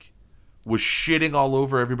last week was shitting all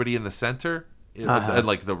over everybody in the center, and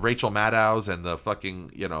like the Rachel Maddows and the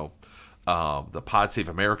fucking the Pod Save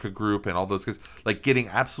America group and all those guys, like getting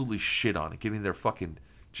absolutely shit on and getting their fucking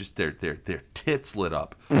just their tits lit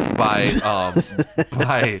up by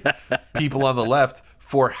people on the left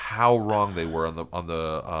for how wrong they were on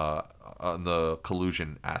the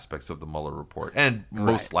collusion aspects of the Mueller report, and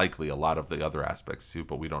most likely a lot of the other aspects too,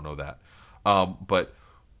 but we don't know that. But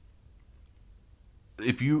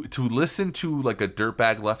if you to listen to like a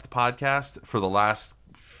Dirtbag Left podcast for the last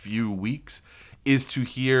few weeks is to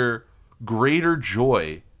hear greater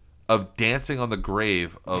joy of dancing on the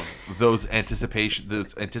grave of those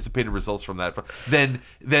anticipated results from that than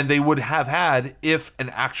they would have had if an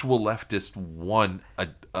actual leftist won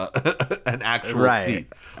an actual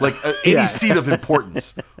seat, like any seat of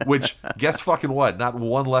importance. Which, guess fucking what? Not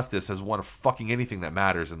one leftist has won fucking anything that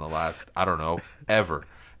matters in the last, I don't know, ever.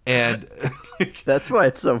 And that's why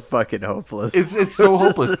it's so fucking hopeless. It's so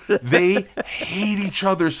hopeless. They hate each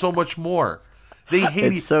other so much more. They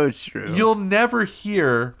hate. It's so true. You'll never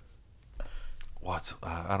hear. I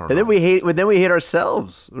don't know. And then we hate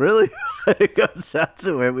ourselves. Really, it goes down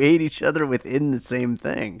to it. We hate each other within the same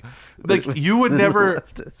thing. Like you would never.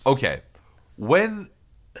 Okay, when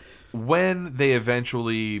they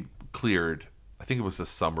eventually cleared, I think it was the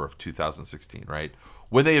summer of 2016, right?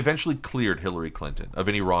 When they eventually cleared Hillary Clinton of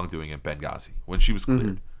any wrongdoing in Benghazi, when she was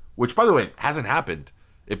cleared, which by the way hasn't happened.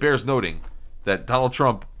 It bears noting, that Donald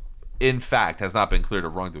Trump, in fact, has not been cleared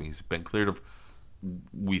of wrongdoing. He's been cleared of,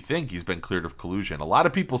 we think he's been cleared of collusion. A lot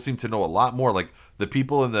of people seem to know a lot more. Like the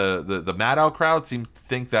people in the Maddow crowd seem to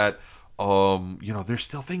think that, there's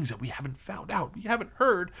still things that we haven't found out. We haven't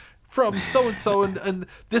heard from so and so, and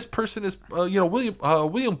this person is,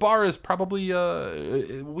 William Barr is probably,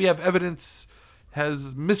 we have evidence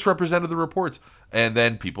has misrepresented the reports. And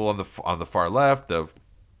then people on the far left, I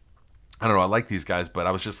don't know, I like these guys, but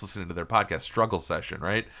I was just listening to their podcast, Struggle Session,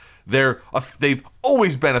 right? They've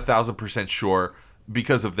always been 1,000% sure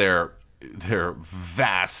because of their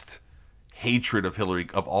vast hatred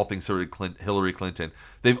of all things Hillary Clinton.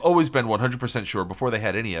 They've always been 100% sure before they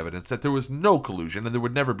had any evidence that there was no collusion and there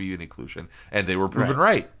would never be any collusion. And they were proven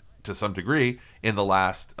right to some degree in the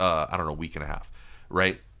last, week and a half,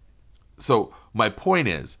 right? So my point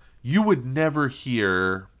is, you would never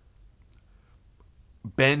hear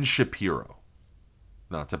Ben Shapiro.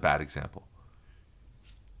 No, it's a bad example.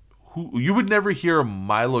 You would never hear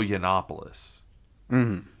Milo Yiannopoulos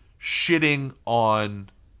shitting on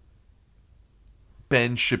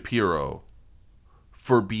Ben Shapiro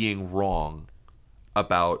for being wrong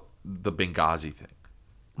about the Benghazi thing,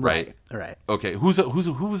 right? Right. Okay, who was a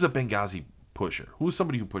Benghazi pusher? Who was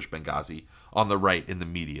somebody who pushed Benghazi on the right in the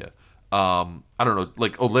media? I don't know,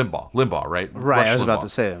 like Limbaugh, right? Right. I was Limbaugh. about to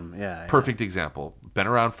say him. Yeah. Perfect example. Been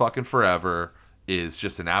around fucking forever. Is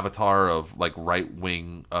just an avatar of like right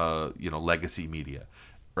wing, legacy media,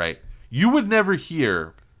 right? You would never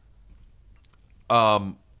hear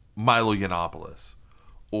Milo Yiannopoulos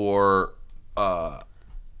or I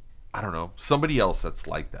don't know, somebody else that's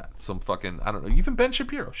like that. Some fucking, I don't know, even Ben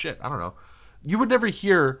Shapiro. Shit, I don't know. You would never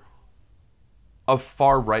hear a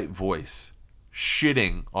far right voice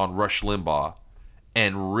shitting on Rush Limbaugh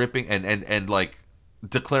and ripping and like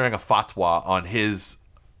declaring a fatwa on his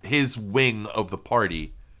wing of the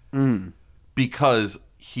party because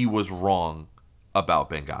he was wrong about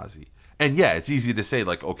Benghazi. And yeah, it's easy to say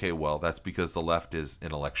like, okay, well, that's because the left is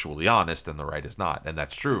intellectually honest and the right is not, and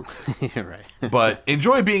that's true. Right. But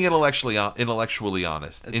enjoy being intellectually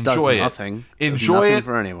honest. It enjoy does nothing. it. Enjoy nothing it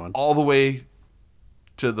for anyone. all the way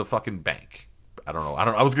to the fucking bank. I don't know.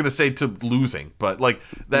 I was gonna say to losing, but like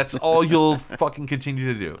that's all you'll fucking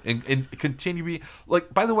continue to do, and continue to be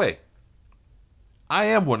like. By the way, I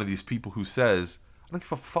am one of these people who says I don't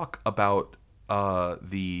give a fuck about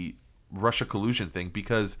the Russia collusion thing,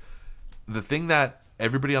 because the thing that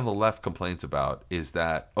everybody on the left complains about is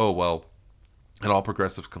that, oh well, and all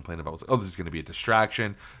progressives complain about was, oh, this is going to be a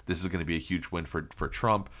distraction, this is going to be a huge win for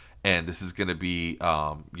Trump, and this is going to be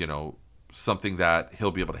something that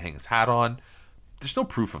he'll be able to hang his hat on. There's no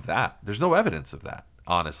proof of that. There's no evidence of that,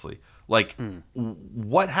 honestly. Like,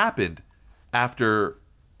 what happened after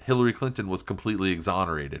Hillary Clinton was completely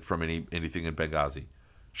exonerated from anything in Benghazi?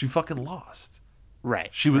 She fucking lost. Right.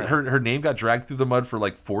 She was her name got dragged through the mud for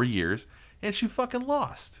like 4 years, and she fucking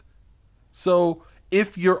lost. So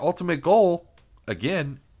if your ultimate goal,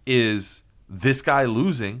 again, is this guy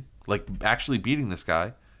losing, like actually beating this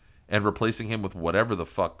guy, and replacing him with whatever the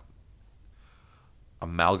fuck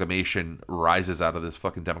amalgamation rises out of this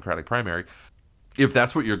fucking Democratic primary, if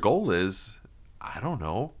that's what your goal is, I don't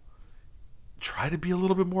know, try to be a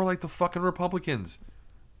little bit more like the fucking Republicans,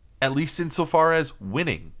 at least insofar as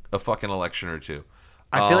winning a fucking election or two.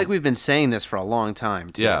 I feel like we've been saying this for a long time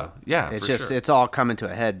too. Yeah. It's for just sure. it's all coming to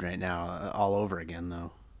a head right now, all over again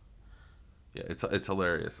though. Yeah, it's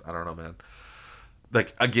hilarious. I don't know, man.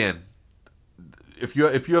 Like, again, if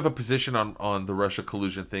you have a position on the Russia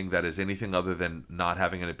collusion thing that is anything other than not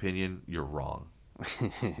having an opinion, you're wrong.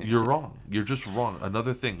 You're wrong. You're just wrong.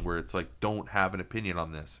 Another thing where it's like, don't have an opinion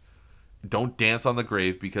on this. Don't dance on the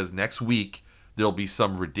grave, because next week there'll be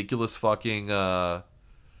some ridiculous fucking.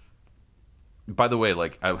 By the way,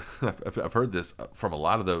 like I've heard this from a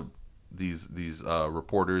lot of these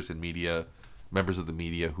reporters and media members of the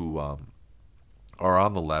media who are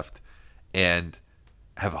on the left and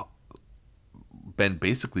have been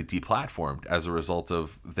basically deplatformed as a result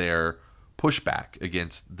of their pushback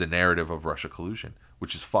against the narrative of Russia collusion,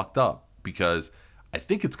 which is fucked up, because I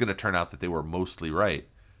think it's going to turn out that they were mostly right,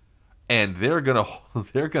 and they're gonna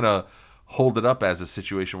hold it up as a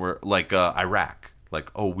situation where, like Iraq,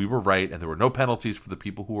 like, oh, we were right and there were no penalties for the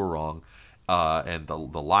people who were wrong, and the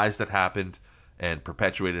lies that happened and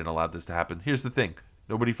perpetuated and allowed this to happen. Here's the thing: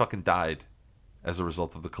 nobody fucking died as a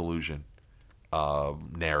result of the collusion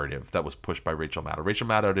narrative that was pushed by Rachel Maddow. Rachel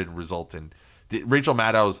Maddow didn't result in Rachel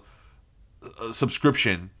Maddow's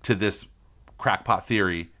subscription to this crackpot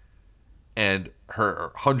theory and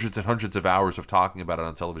her hundreds and hundreds of hours of talking about it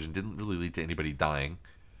on television didn't really lead to anybody dying.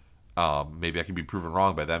 Maybe I can be proven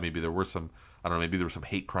wrong by that. Maybe there were some, I don't know, maybe there were some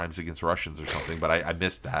hate crimes against Russians or something, but I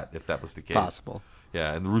missed that if that was the case. Possible.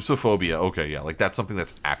 Yeah, and the Russophobia, okay, yeah, like that's something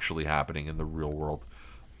that's actually happening in the real world,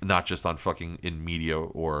 not just on fucking in media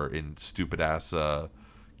or in stupid ass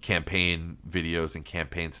campaign videos and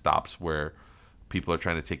campaign stops where people are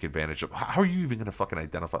trying to take advantage of. How are you even going to fucking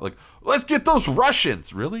identify? Like, let's get those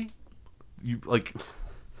Russians. Really? You like?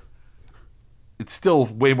 It's still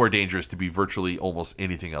way more dangerous to be virtually almost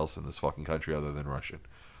anything else in this fucking country other than Russian.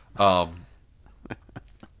 I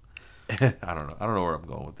don't know. I don't know where I'm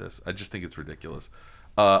going with this. I just think it's ridiculous.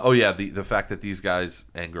 Oh yeah, the fact that these guys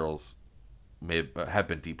and girls may have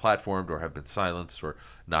been deplatformed or have been silenced or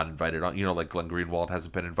not invited on. You know, like Glenn Greenwald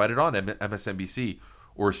hasn't been invited on MSNBC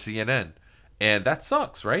or CNN, and that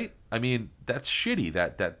sucks, right? I mean, that's shitty.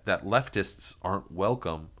 That leftists aren't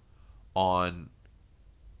welcome on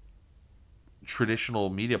traditional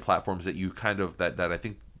media platforms that you kind of that I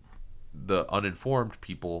think the uninformed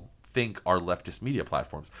people think are leftist media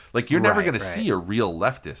platforms. Like you're never going to see a real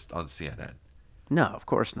leftist on CNN. No, of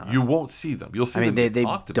course not. You won't see them. You'll see I mean, them they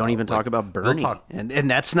talked don't about. even talk about Bernie, and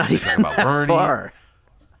that's not even about that Bernie. far.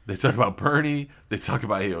 They talk about Bernie. They talk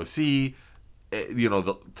about AOC. You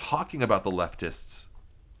know, talking about the leftists.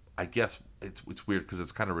 I guess it's weird because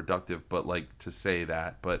it's kind of reductive, but like to say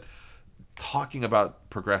that, but talking about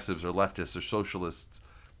progressives or leftists or socialists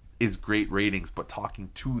is great ratings, but talking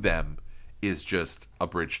to them is just a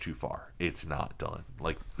bridge too far. It's not done.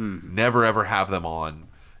 Like never ever have them on.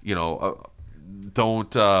 You know,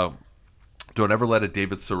 don't ever let a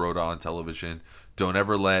David Sirota on television. Don't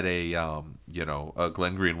ever let a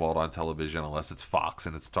Glenn Greenwald on television unless it's Fox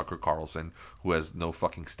and it's Tucker Carlson who has no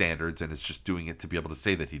fucking standards and is just doing it to be able to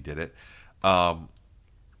say that he did it. Yeah,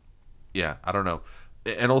 I don't know.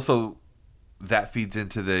 And also that feeds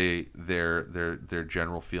into their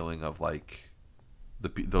general feeling of like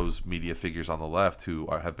those media figures on the left who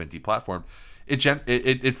have been deplatformed.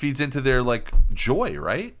 It feeds into their like joy,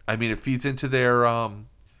 right? I mean, it feeds into their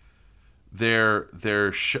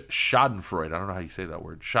Schadenfreude. I don't know how you say that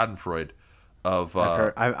word. Schadenfreude of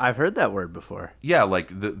I've heard that word before. Yeah, like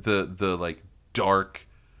the like dark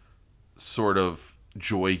sort of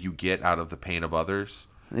joy you get out of the pain of others.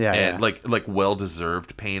 Yeah, and like well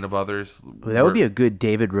deserved pain of others. Well, that would be a good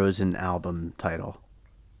David Rosen album title.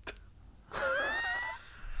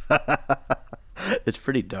 It's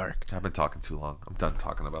pretty dark. I've been talking too long. I'm done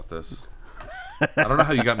talking about this. I don't know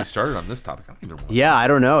how you got me started on this topic. I don't even know. Yeah, I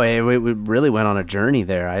don't know. We really went on a journey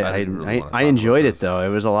there. I enjoyed it though. It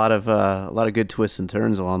was a lot of good twists and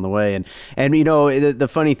turns along the way. And you know, the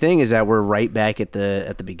funny thing is that we're right back at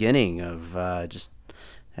the beginning of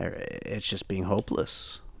it's just being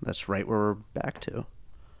hopeless. That's right where we're back to.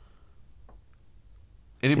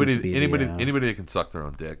 Anybody that can suck their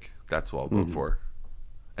own dick, that's what I'll vote for.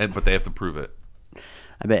 But they have to prove it.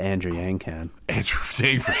 I bet Andrew Yang can. Andrew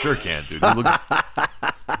Yang for sure can, dude.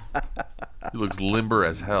 He looks limber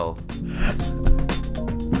as hell.